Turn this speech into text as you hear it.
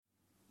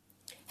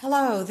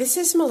Hello, this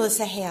is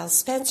Melissa Hale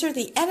Spencer,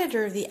 the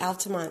editor of the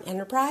Altamont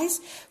Enterprise,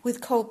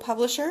 with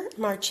co-publisher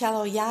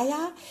Marcello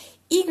Yaya,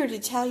 eager to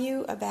tell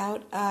you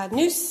about a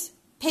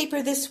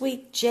newspaper this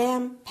week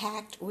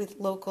jam-packed with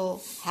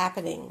local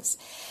happenings.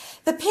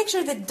 The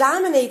picture that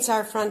dominates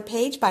our front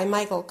page by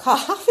Michael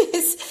Koff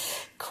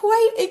is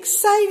quite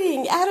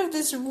exciting. Out of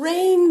this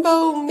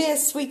rainbow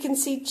mist, we can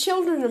see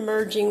children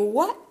emerging.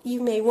 What,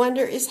 you may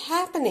wonder, is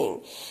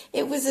happening?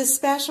 It was a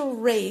special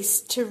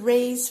race to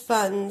raise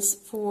funds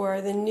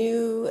for the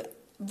new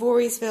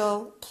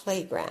Voorheesville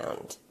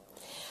playground.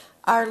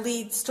 Our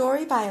lead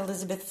story by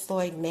Elizabeth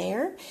Floyd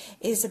Mayer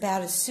is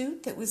about a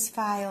suit that was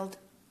filed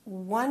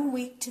 1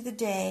 week to the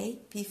day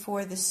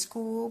before the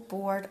school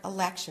board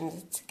election.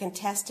 It's a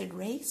contested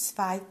race,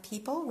 5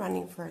 people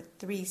running for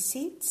 3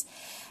 seats.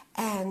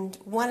 And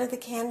one of the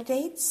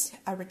candidates,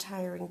 a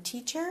retiring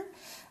teacher,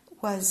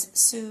 was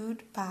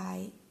sued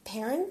by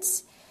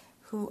parents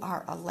who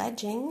are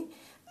alleging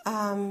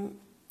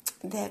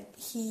that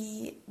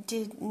he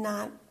did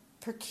not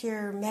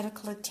procure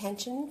medical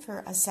attention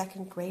for a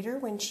second grader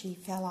when she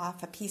fell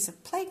off a piece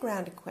of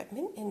playground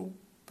equipment and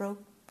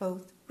broke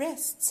both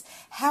wrists.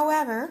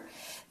 However,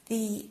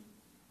 the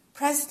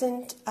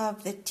president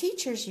of the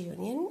teachers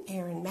union,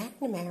 Aaron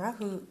McNamara,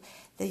 who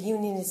the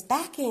union is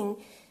backing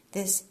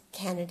this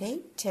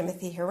candidate,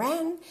 Timothy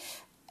Horan,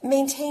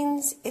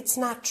 maintains it's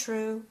not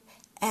true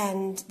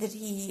and that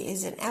he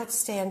is an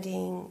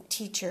outstanding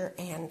teacher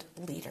and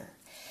leader.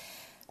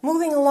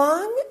 Moving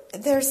along,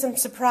 there's some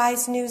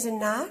surprise news in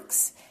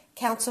Knox.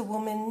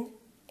 Councilwoman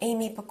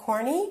Amy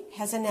Pokorny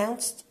has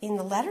announced in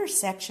the letters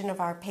section of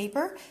our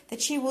paper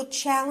that she will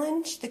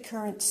challenge the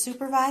current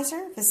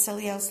supervisor,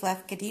 Vasilios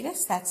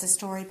Lefkadidis. That's a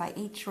story by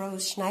H.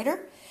 Rose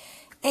Schneider.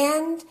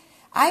 And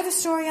I have a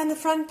story on the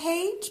front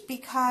page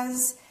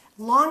because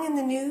long in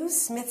the news,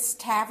 Smith's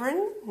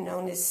Tavern,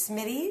 known as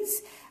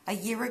Smitty's, a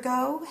year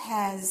ago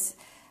has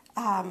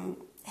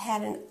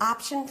had an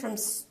option from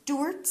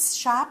Stewart's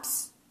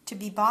shops to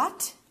be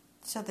bought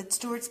so that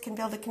Stewart's can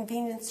build a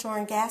convenience store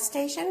and gas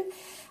station.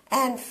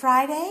 And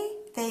Friday,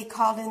 they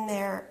called in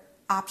their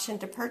option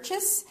to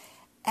purchase,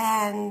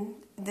 and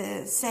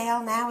the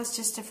sale now is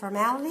just a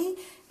formality,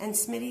 and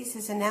Smitty's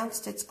has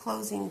announced its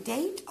closing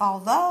date,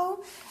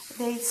 although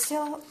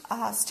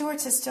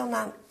Stewart's has still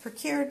not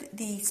procured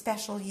the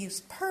special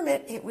use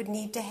permit. It would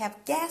need to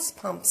have gas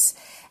pumps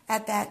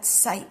at that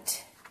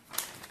site.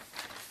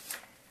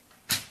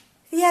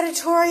 The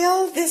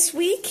editorial this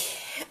week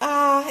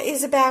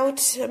is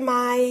about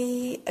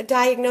my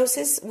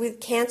diagnosis with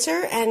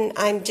cancer, and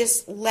I'm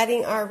just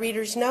letting our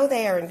readers know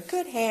they are in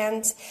good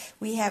hands.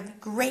 We have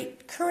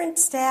great current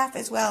staff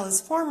as well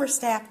as former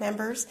staff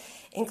members,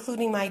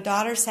 including my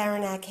daughter,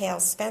 Saranac Hale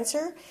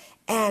Spencer,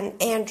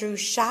 and Andrew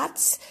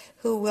Schatz,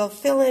 who will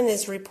fill in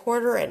as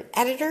reporter and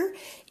editor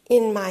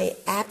in my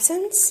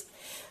absence.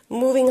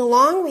 Moving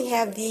along, we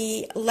have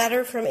the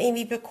letter from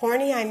Amy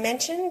Pokorny. I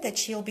mentioned that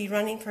she'll be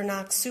running for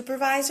Knox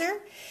supervisor.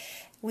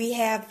 We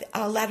have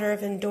a letter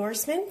of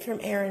endorsement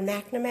from Aaron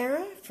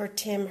McNamara for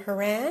Tim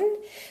Horan.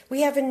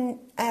 We have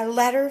a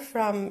letter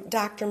from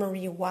Dr.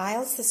 Marie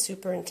Wiles, the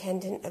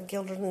superintendent of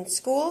Guilderland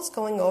Schools,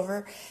 going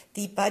over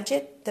the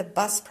budget, the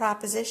bus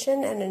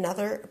proposition, and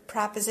another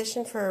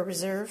proposition for a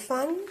reserve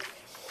fund.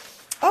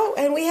 Oh,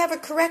 and we have a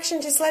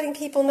correction, just letting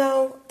people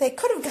know they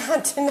could have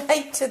gone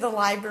tonight to the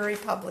library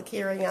public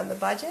hearing on the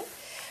budget.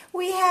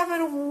 We have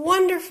a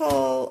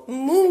wonderful,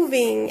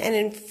 moving, and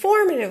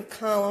informative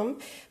column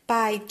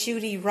by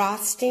Judy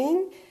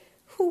Rothstein,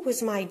 who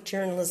was my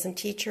journalism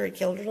teacher at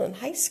Guilderland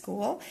High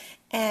School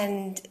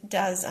and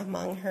does,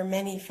 among her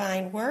many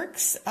fine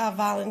works,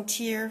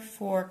 volunteer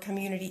for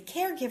community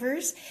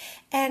caregivers.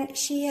 And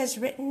she has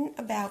written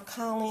about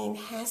Colleen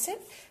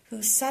Hassett,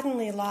 who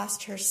suddenly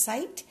lost her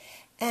sight,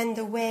 and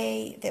the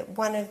way that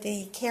one of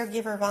the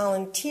caregiver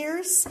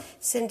volunteers,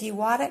 Cindy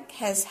Waddick,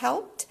 has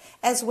helped,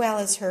 as well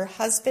as her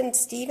husband,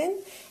 Stephen.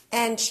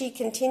 And she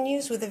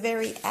continues with a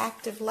very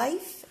active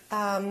life.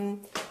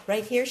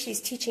 Right here,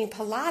 she's teaching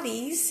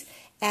Pilates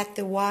at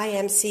the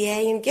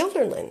YMCA in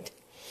Guilderland.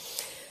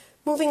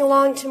 Moving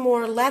along to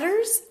more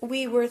letters,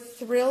 we were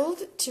thrilled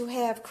to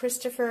have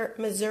Christopher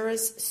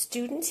Mazura's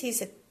students.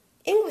 He's an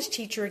English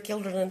teacher at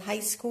Guilderland High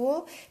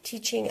School,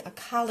 teaching a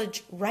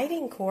college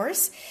writing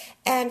course,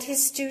 and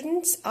his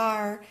students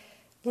are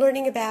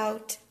learning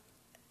about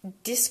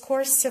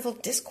discourse, civil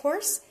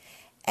discourse,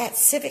 at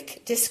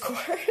civic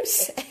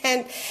discourse,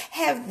 and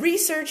have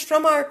researched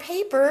from our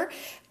paper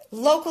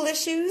local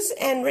issues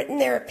and written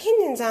their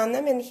opinions on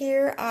them. And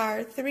here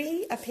are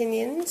 3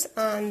 opinions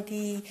on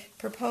the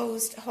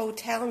proposed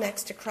hotel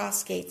next to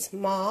Crossgates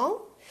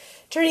Mall.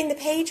 Turning the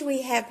page,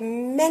 we have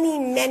many,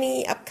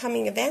 many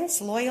upcoming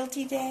events: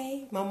 Loyalty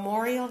Day,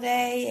 Memorial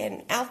Day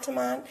in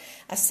Altamont,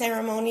 a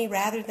ceremony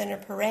rather than a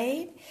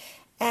parade.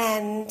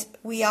 And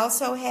we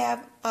also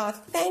have a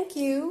thank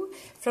you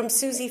from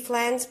Susie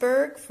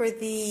Flansburgh for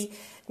the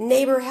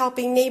Neighbor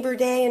Helping Neighbor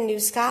Day in New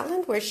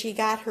Scotland, where she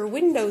got her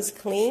windows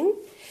clean.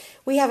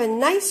 We have a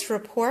nice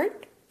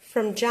report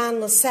from John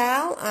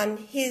LaSalle on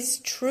his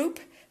troop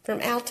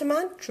from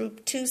Altamont,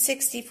 Troop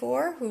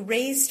 264, who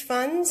raised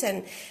funds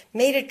and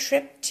made a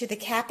trip to the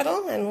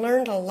Capitol and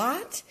learned a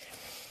lot.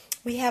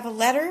 We have a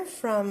letter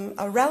from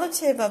a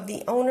relative of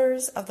the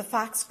owners of the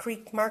Fox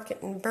Creek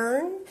Market in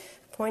Bern,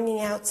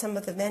 pointing out some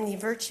of the many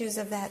virtues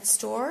of that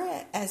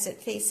store as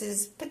it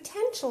faces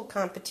potential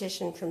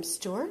competition from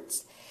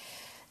Stewart's.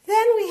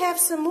 Then we have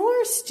some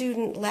more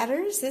student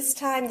letters. This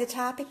time the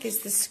topic is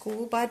the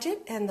school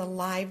budget and the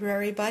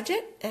library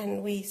budget,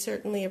 and we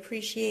certainly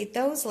appreciate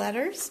those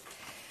letters.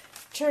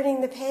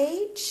 Turning the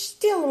page,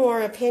 still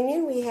more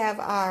opinion, we have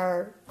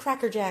our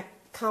Crackerjack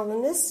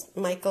columnist,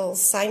 Michael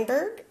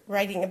Seinberg,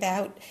 writing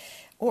about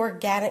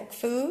organic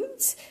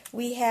foods.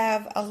 We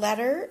have a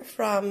letter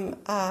from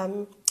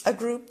a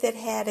group that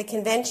had a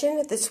convention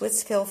at the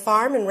Switsville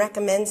Farm and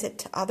recommends it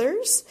to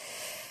others.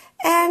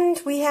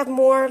 And we have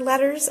more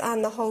letters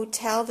on the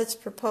hotel that's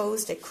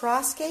proposed at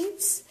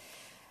Crossgates.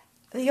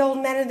 The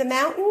Old Men of the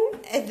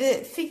Mountain,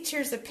 that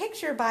features a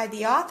picture by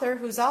the author,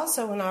 who's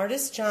also an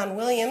artist, John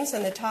Williams,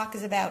 and the talk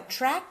is about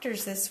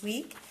tractors this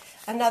week.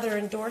 Another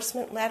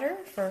endorsement letter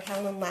for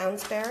Helen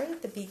Lounsbury,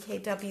 the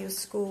BKW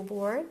School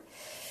Board.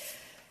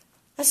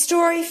 A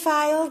story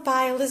filed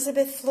by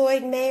Elizabeth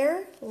Floyd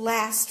Mayer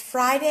last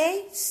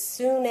Friday,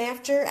 soon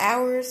after,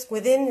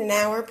 within an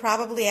hour,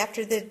 probably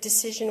after the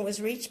decision was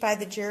reached by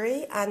the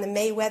jury on the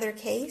Mayweather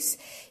case.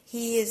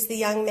 He is the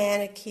young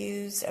man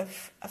accused of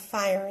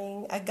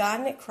firing a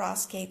gun at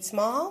Crossgates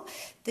Mall.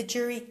 The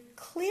jury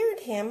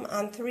cleared him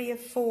on 3 of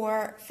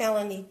 4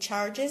 felony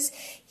charges.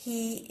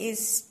 He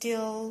is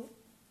still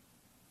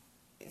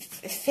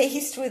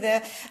faced with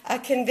a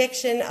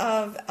conviction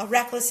of a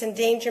reckless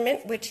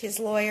endangerment, which his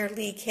lawyer,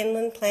 Lee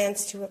Kinlan,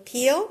 plans to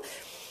appeal.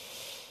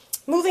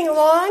 Moving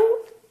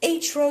along,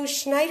 H. Rose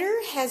Schneider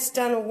has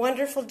done a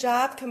wonderful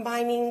job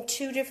combining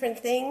 2 different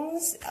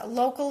things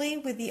locally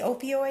with the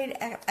opioid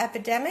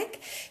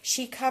epidemic.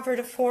 She covered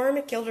a forum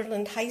at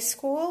Guilderland High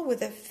School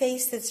with a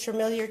face that's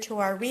familiar to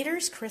our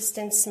readers,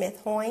 Kristen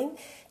Smith-Hoyne,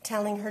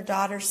 telling her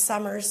daughter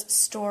Summer's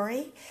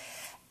story,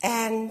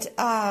 and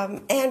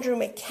Andrew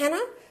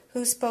McKenna,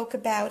 who spoke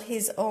about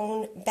his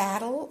own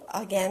battle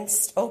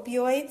against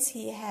opioids.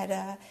 He had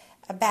a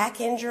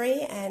back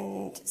injury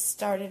and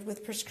started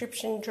with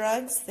prescription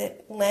drugs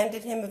that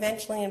landed him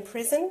eventually in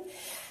prison.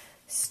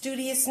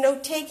 Studious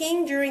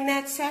note-taking during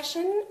that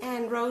session,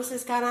 and Rose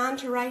has gone on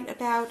to write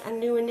about a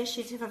new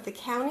initiative of the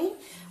county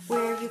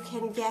where you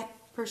can get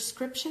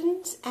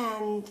prescriptions,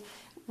 and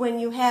when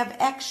you have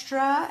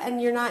extra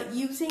and you're not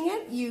using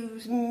it,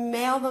 you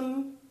mail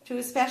them to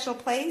a special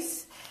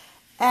place.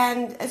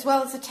 And as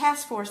well as a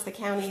task force the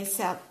county has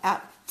set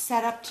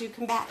up to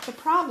combat the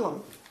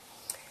problem.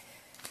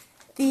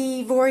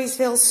 The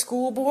Voorheesville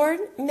School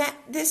Board met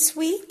this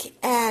week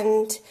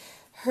and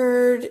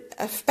heard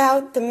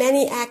about the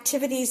many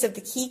activities of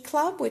the Key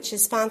Club, which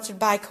is sponsored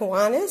by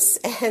Kiwanis,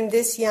 and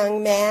this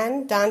young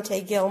man,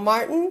 Dante Gil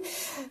Martin,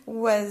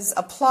 was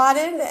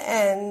applauded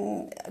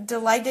and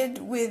delighted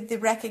with the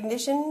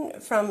recognition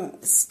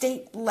from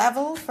state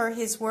level for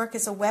his work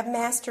as a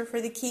webmaster for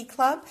the Key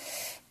Club.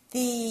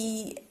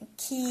 The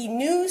key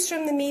news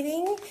from the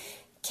meeting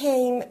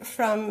came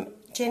from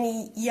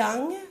Jenny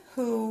Young,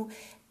 who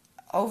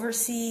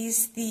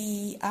oversees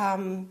the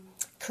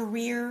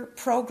career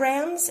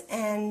programs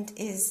and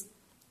is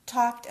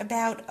talked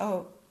about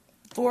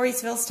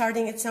Voorheesville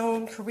starting its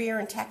own career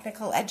and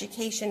technical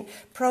education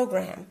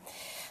program.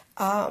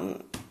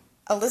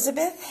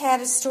 Elizabeth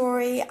had a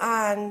story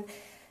on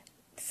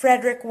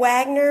Frederick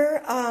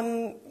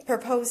Wagner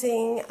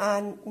proposing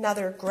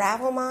another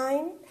gravel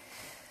mine.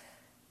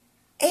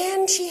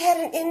 And she had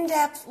an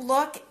in-depth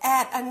look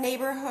at a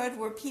neighborhood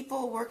where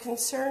people were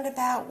concerned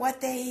about what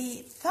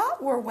they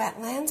thought were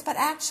wetlands, but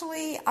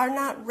actually are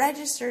not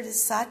registered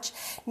as such.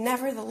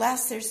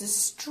 Nevertheless, there's a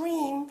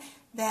stream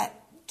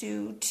that,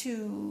 due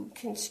to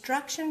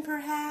construction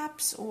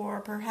perhaps,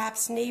 or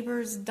perhaps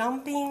neighbors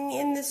dumping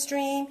in the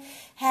stream,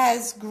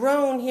 has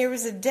grown. Here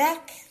was a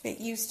deck that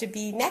used to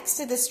be next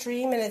to the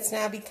stream, and it's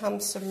now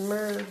become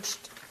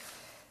submerged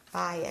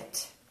by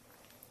it.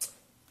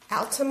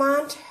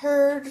 Altamont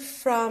heard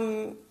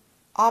from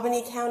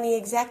Albany County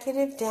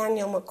Executive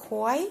Daniel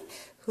McCoy,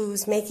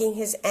 who's making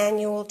his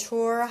annual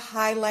tour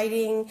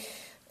highlighting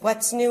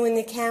what's new in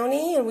the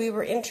county, and we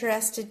were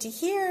interested to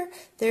hear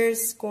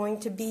there's going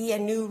to be a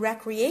new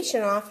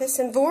recreation office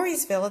in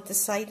Voorheesville at the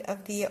site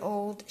of the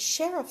old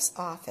sheriff's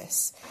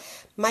office.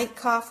 Mike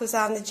Koff was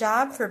on the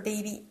job for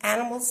Baby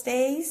Animals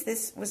Days.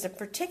 This was a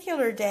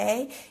particular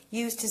day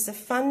used as a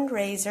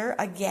fundraiser,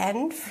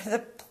 again, for the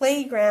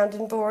playground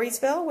in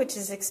Voorheesville, which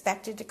is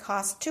expected to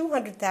cost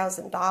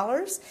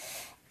 $200,000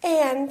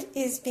 and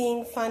is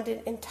being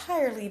funded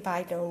entirely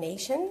by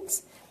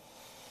donations.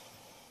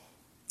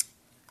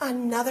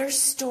 Another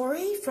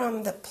story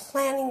from the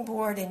Planning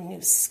Board in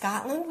New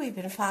Scotland. We've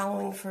been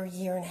following for a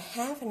year and a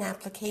half an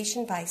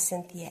application by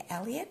Cynthia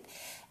Elliott.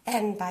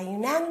 And by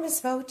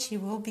unanimous vote, she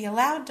will be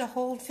allowed to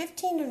hold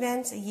 15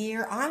 events a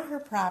year on her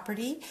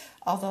property,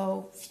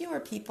 although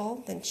fewer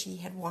people than she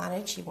had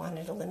wanted. She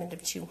wanted a limit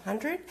of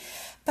 200.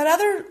 But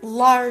other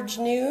large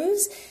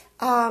news,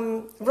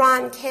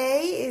 Ron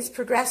Kay is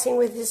progressing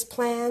with his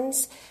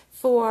plans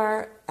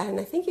for, and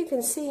I think you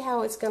can see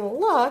how it's going to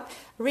look,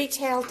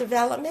 retail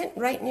development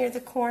right near the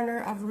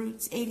corner of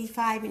Routes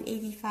 85 and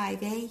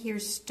 85A.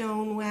 Here's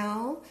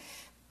Stonewell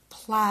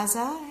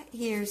Plaza.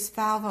 Here's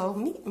Valvo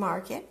Meat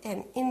Market.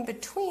 And in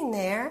between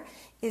there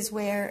is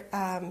where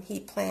he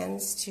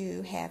plans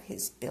to have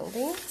his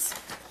buildings.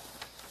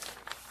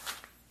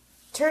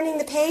 Turning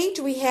the page,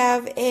 we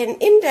have an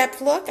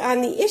in-depth look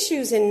on the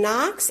issues in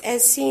Knox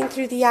as seen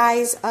through the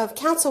eyes of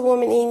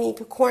Councilwoman Amy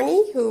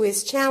Pokorny, who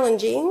is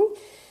challenging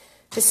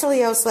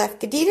Vasilios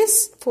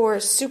Lefkadidis for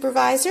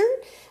supervisor,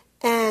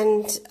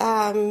 and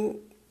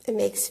it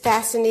makes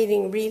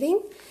fascinating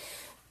reading.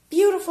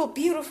 Beautiful,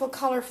 beautiful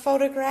color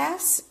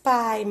photographs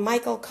by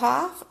Michael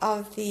Koff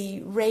of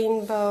the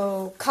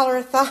Rainbow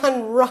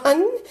Colorathon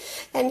Run.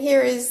 And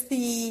here is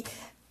the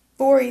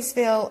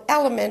Voorheesville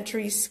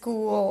Elementary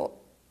School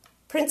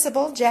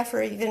principal,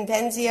 Jeffrey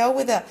Vinvenzio,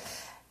 with a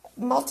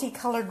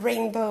multicolored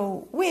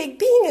rainbow wig,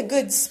 being a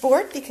good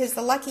sport because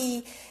the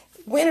lucky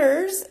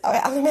winners,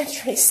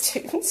 elementary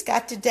students,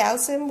 got to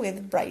douse him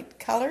with bright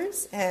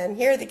colors. And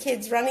here are the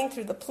kids running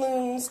through the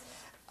plumes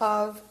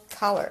of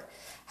color.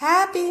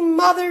 Happy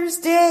Mother's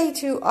Day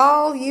to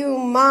all you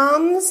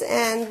moms,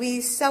 and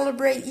we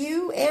celebrate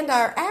you and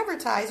our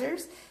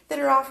advertisers that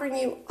are offering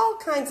you all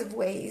kinds of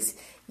ways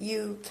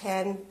you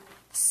can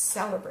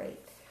celebrate.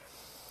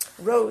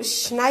 Rose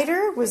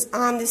Schneider was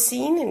on the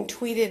scene and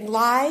tweeted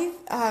live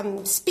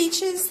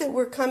speeches that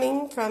were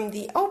coming from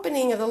the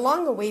opening of the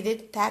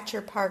long-awaited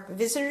Thatcher Park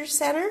Visitor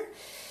Center.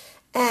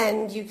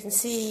 And you can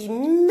see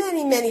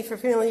many, many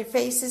familiar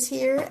faces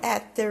here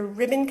at the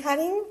ribbon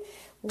cutting,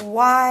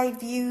 wide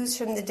views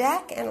from the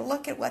deck, and a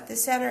look at what the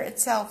center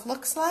itself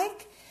looks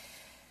like.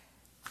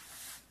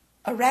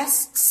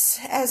 Arrests,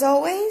 as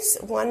always,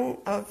 one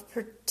of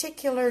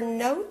particular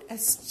note, a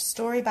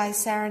story by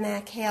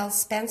Saranac Hale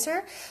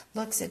Spencer,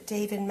 looks at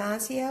David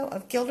Mazio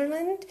of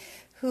Guilderland,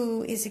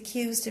 who is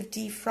accused of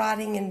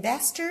defrauding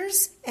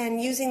investors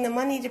and using the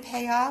money to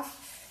pay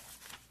off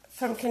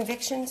from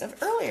convictions of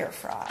earlier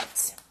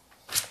frauds.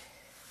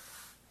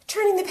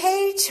 Turning the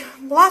page,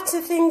 lots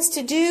of things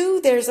to do.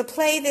 There's a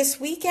play this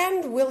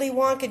weekend, Willy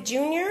Wonka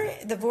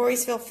Jr., the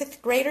Voorheesville 5th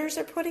graders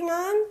are putting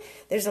on.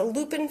 There's a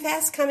Lupin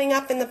Fest coming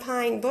up in the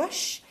Pine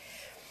Bush.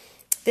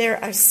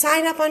 There are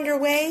sign-up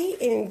underway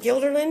in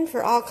Guilderland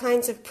for all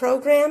kinds of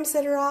programs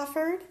that are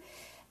offered.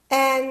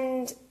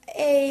 And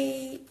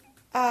a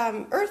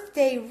Earth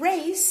Day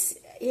race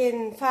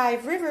in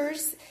Five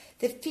Rivers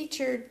that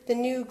featured the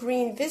new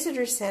Green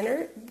Visitor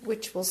Center,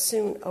 which will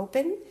soon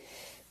open.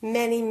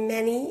 Many,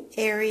 many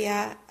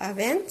area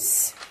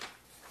events.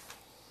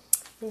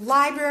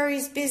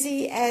 Libraries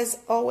busy as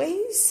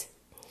always.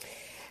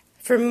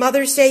 For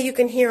Mother's Day, you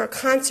can hear a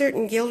concert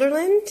in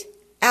Guilderland.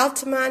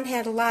 Altamont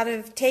had a lot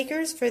of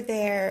takers for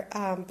their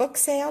book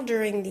sale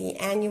during the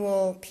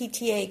annual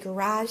PTA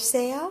garage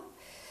sale.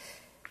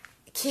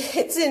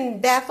 Kids in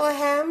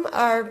Bethlehem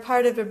are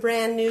part of a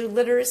brand new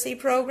literacy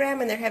program,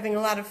 and they're having a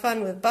lot of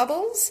fun with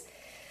bubbles.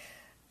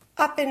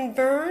 Up in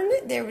Bern,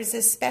 there was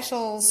a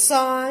special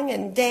song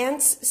and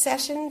dance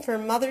session for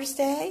Mother's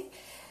Day.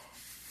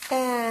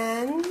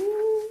 And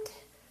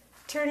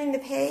turning the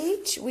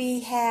page, we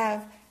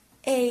have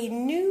a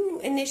new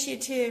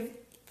initiative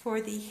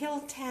for the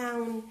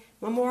Hilltown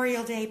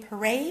Memorial Day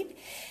Parade.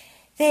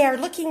 They are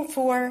looking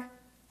for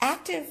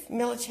active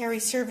military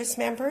service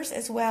members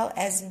as well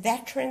as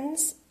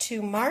veterans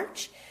to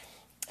march.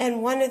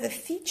 And one of the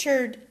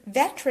featured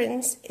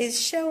veterans is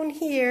shown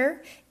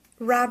here,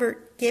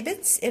 Robert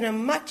Gibbets, in a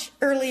much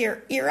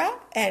earlier era,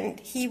 and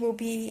he will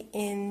be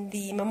in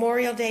the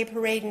Memorial Day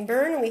Parade in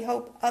Bern, and we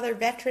hope other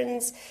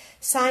veterans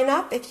sign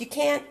up. If you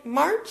can't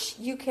march,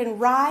 you can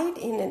ride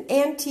in an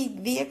antique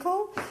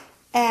vehicle,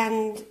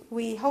 and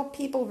we hope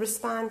people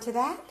respond to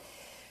that.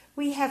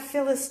 We have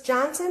Phyllis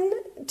Johnson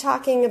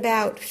talking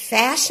about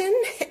fashion,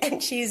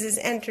 and she's as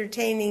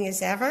entertaining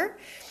as ever.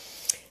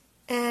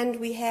 And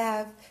we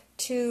have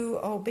 2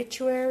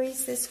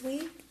 obituaries this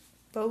week,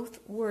 both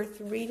worth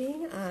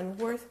reading, on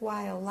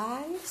Worthwhile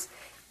Lives,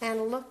 and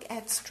a look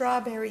at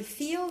Strawberry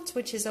Fields,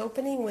 which is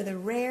opening with a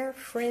rare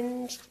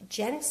fringed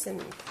Jensen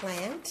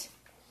plant.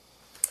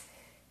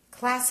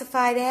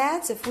 Classified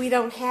ads, if we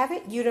don't have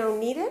it, you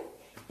don't need it.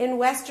 In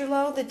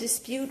Westerlo, the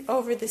dispute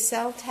over the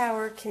cell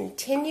tower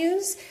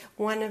continues.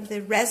 One of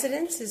the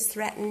residents has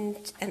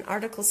threatened an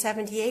Article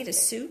 78, a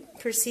suit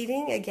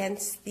proceeding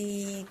against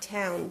the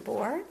town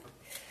board.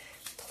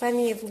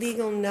 Plenty of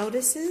legal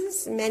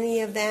notices, many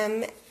of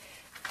them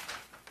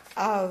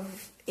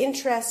of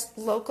interest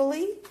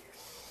locally.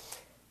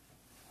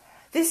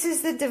 This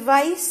is the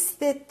device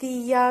that the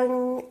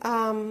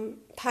young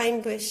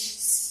Pine Bush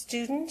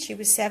student, she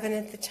was 7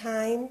 at the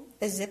time,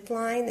 a zip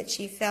line that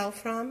she fell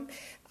from,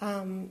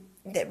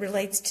 that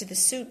relates to the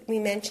suit we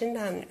mentioned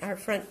on our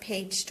front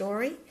page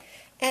story.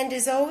 And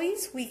as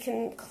always, we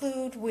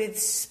conclude with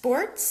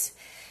sports,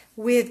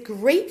 with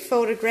great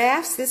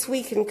photographs, this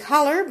week in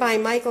color by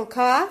Michael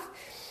Koff.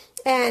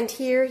 And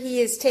here he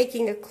is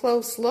taking a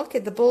close look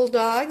at the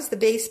Bulldogs, the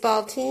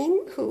baseball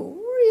team,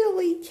 who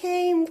really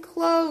came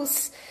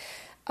close.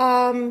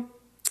 The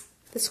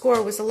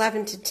score was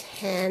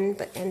 11-10,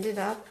 but ended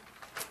up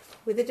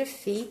with a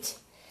defeat.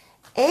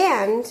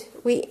 And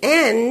we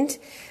end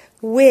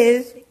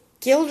with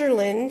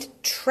Guilderland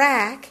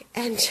track,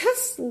 and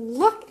just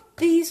look at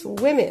these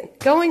women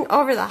going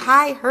over the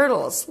high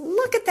hurdles.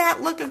 Look at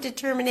that look of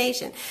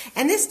determination.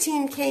 And this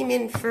team came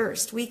in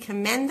first. We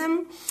commend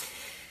them.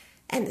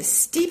 And the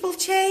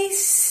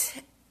steeplechase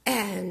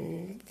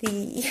and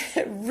the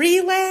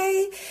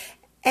relay.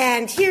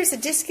 And here's a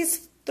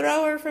discus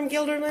thrower from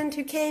Guilderland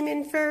who came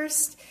in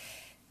first.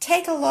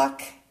 Take a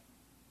look.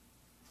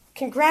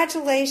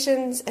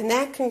 Congratulations, and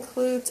that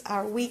concludes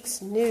our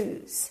week's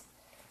news.